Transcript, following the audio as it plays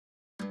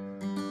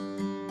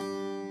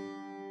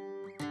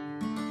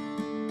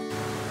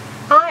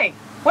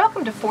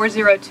Welcome to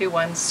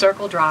 4021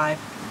 Circle Drive.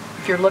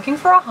 If you're looking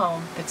for a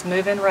home that's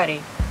move-in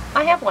ready,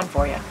 I have one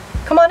for you.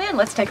 Come on in,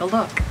 let's take a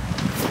look.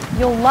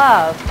 You'll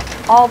love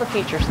all the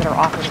features that are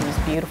offered in this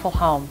beautiful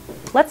home.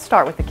 Let's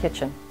start with the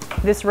kitchen.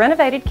 This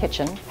renovated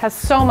kitchen has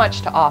so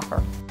much to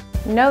offer.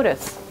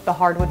 Notice the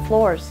hardwood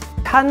floors,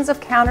 tons of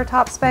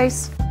countertop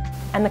space,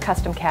 and the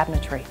custom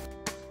cabinetry.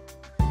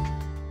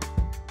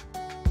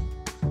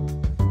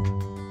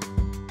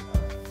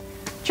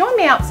 Join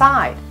me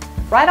outside.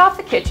 Right off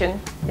the kitchen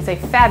is a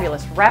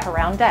fabulous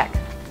wraparound deck.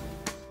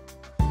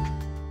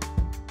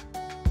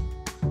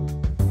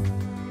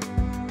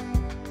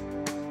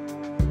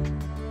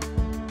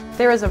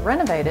 There is a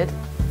renovated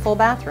full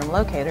bathroom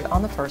located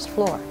on the first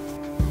floor.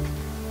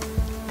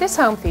 This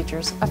home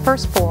features a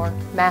first floor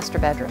master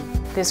bedroom.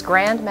 This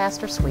grand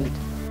master suite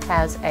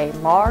has a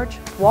large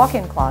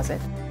walk-in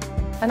closet,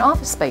 an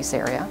office space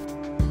area,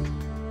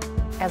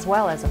 as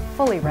well as a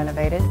fully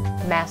renovated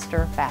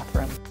master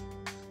bathroom.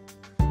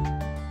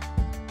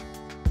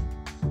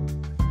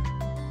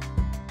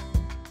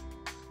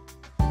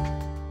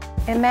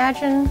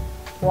 Imagine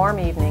warm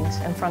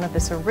evenings in front of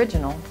this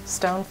original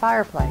stone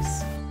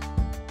fireplace.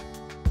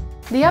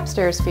 The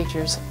upstairs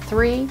features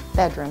 3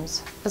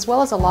 bedrooms as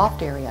well as a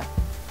loft area.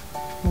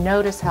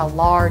 Notice how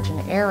large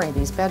and airy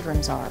these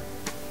bedrooms are.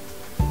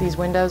 These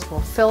windows will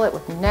fill it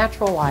with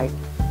natural light.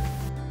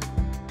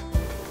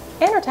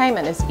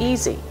 Entertainment is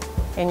easy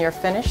in your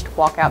finished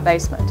walkout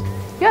basement.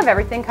 You have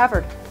everything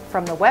covered,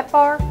 from the wet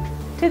bar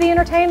to the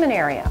entertainment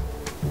area.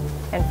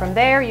 And from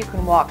there you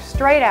can walk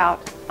straight out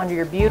onto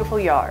your beautiful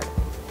yard.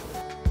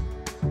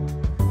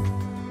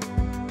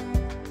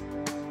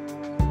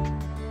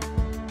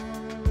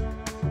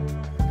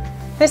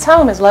 This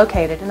home is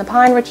located in the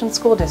Pine Richland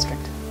School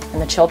District,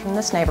 and the children in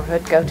this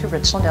neighborhood go to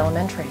Richland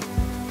Elementary.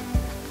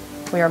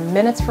 We are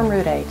minutes from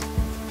Route 8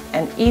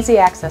 and easy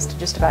access to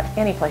just about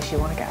any place you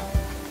want to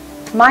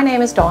go. My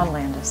name is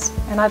Landis,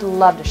 and I'd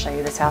love to show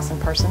you this house in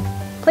person.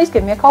 Please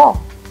give me a call.